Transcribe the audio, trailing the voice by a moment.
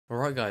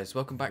Alright guys,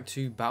 welcome back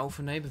to Battle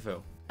for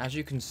Neighborville. As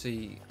you can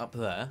see up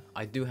there,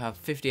 I do have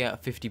 50 out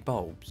of 50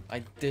 bulbs. I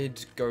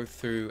did go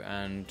through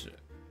and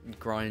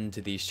grind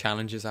these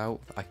challenges out.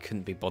 I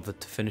couldn't be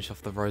bothered to finish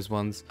off the rose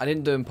ones. I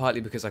didn't do them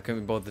partly because I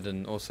couldn't be bothered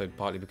and also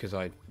partly because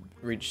I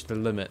reached the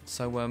limit.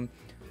 So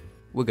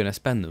we're going to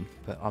spend them.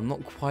 But I'm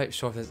not quite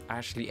sure if there's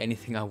actually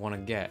anything I want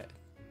to get.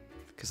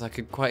 Because I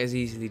could quite as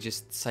easily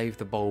just save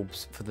the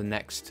bulbs for the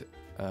next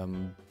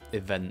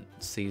event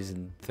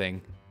season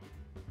thing.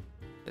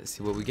 Let's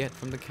see what we get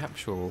from the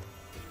capsule.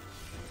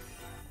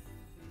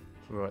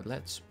 Right,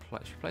 let's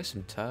play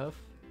some turf.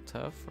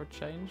 Turf for a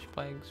change?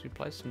 Should we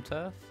play some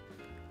turf?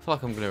 I feel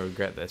like I'm going to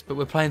regret this, but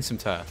we're playing some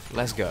turf.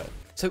 Let's go.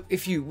 So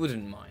if you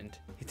wouldn't mind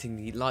hitting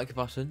the like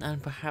button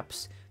and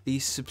perhaps the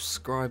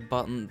subscribe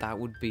button, that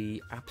would be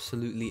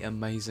absolutely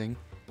amazing.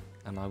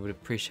 And I would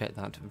appreciate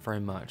that very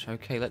much.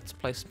 Okay, let's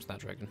play some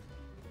Snapdragon.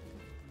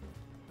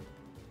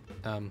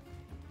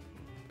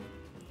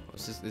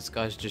 What's this? This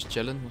guy's just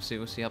chilling. What's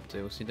he up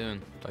to? What's he doing?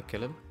 Did I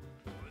kill him?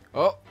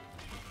 Oh!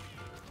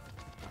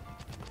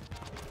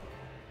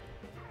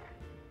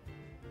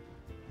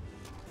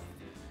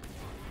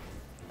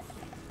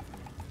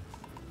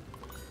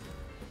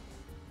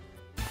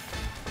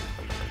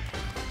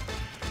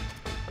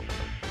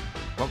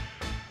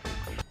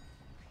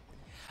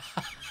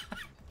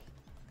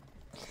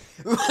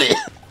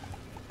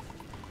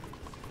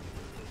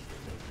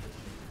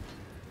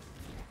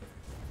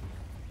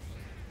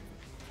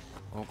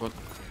 Oh god.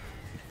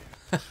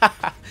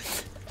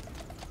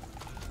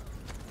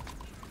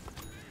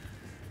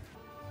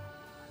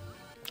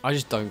 I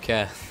just don't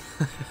care.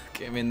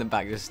 Get him in the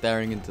back just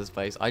staring into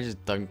space. I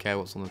just don't care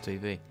what's on the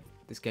TV.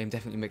 This game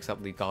definitely mixed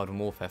up the Garden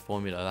Warfare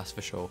formula, that's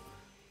for sure.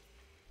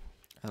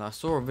 And I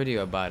saw a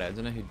video about it. I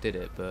don't know who did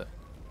it, but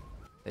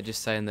they're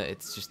just saying that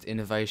it's just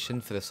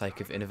innovation for the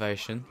sake of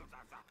innovation.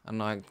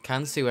 And I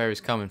can see where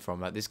he's coming from.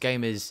 Like, this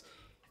game it's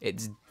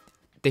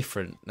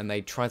different, and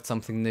they tried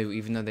something new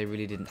even though they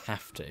really didn't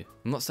have to.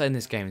 I'm not saying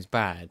this game is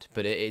bad,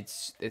 but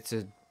it's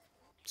a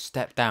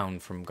step down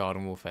from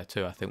Garden Warfare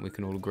 2, I think we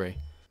can all agree.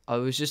 I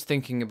was just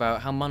thinking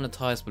about how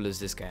monetizable is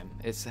this game.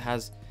 It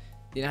has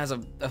a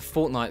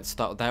Fortnite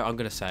style, I'm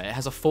gonna say it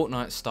has a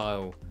Fortnite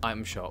style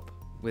item shop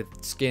with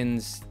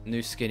skins,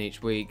 new skin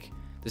each week.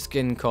 The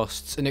skin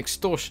costs an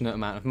extortionate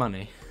amount of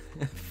money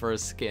for a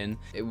skin.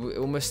 It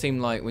almost seemed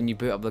like when you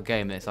boot up the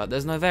game, it's like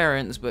there's no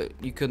variants, but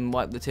you can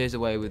wipe the tears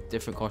away with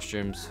different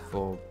costumes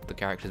for the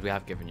characters we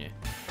have given you.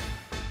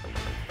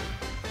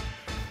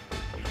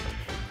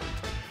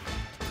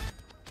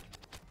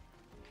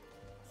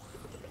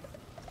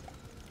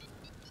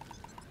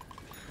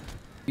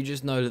 You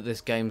just know that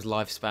this game's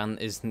lifespan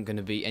isn't going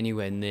to be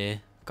anywhere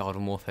near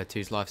Garden Warfare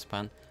 2's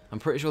lifespan. I'm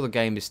pretty sure the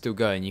game is still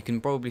going. You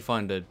can probably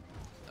find a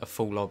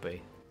full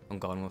lobby on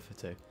Garden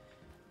Warfare 2.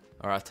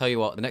 Alright, I'll tell you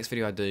what, the next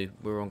video I do,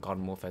 we're on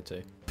Garden Warfare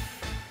 2.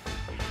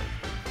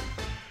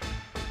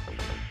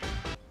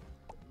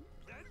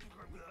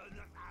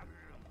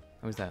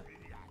 What was that?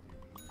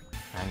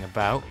 Hang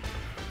about. What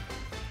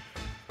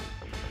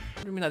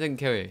do you mean that didn't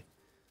kill you?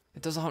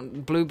 It does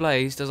Blue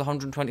Blaze does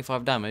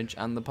 125 damage,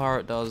 and the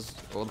pirate has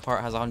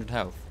 100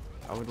 health.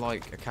 I would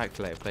like a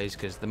calculator, please,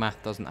 because the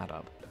math doesn't add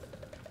up.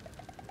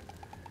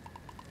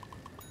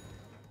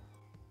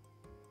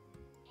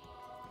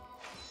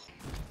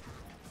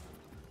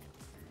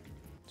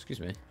 Excuse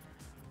me.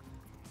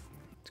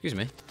 Excuse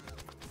me.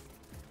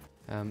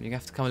 You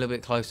have to come a little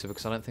bit closer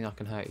because I don't think I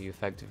can hurt you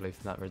effectively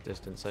from that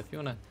distance. So if you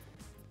wanna,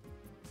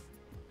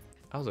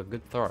 that was a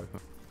good throw.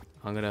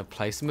 I'm gonna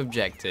play some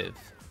objective.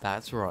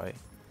 That's right.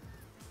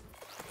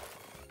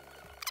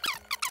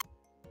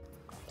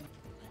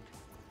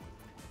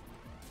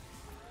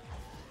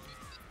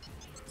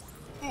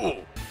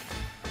 What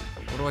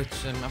do I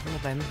have one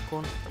of them? Go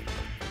on.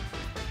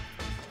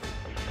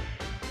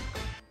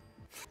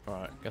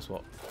 Alright, guess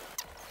what?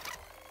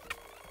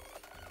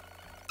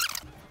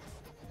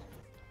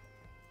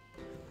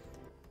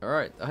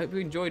 Alright, I hope you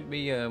enjoyed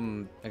me,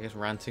 I guess,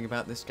 ranting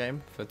about this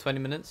game for 20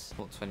 minutes.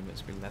 Well, 20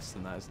 minutes would be less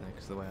than that, isn't it?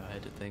 Because of the way I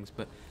edit things.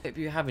 But if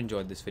you have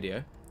enjoyed this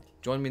video,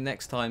 join me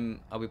next time.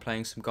 I'll be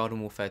playing some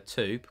Garden Warfare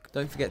 2.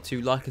 Don't forget to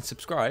like and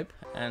subscribe,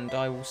 and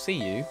I will see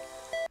you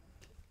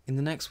in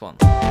the next one.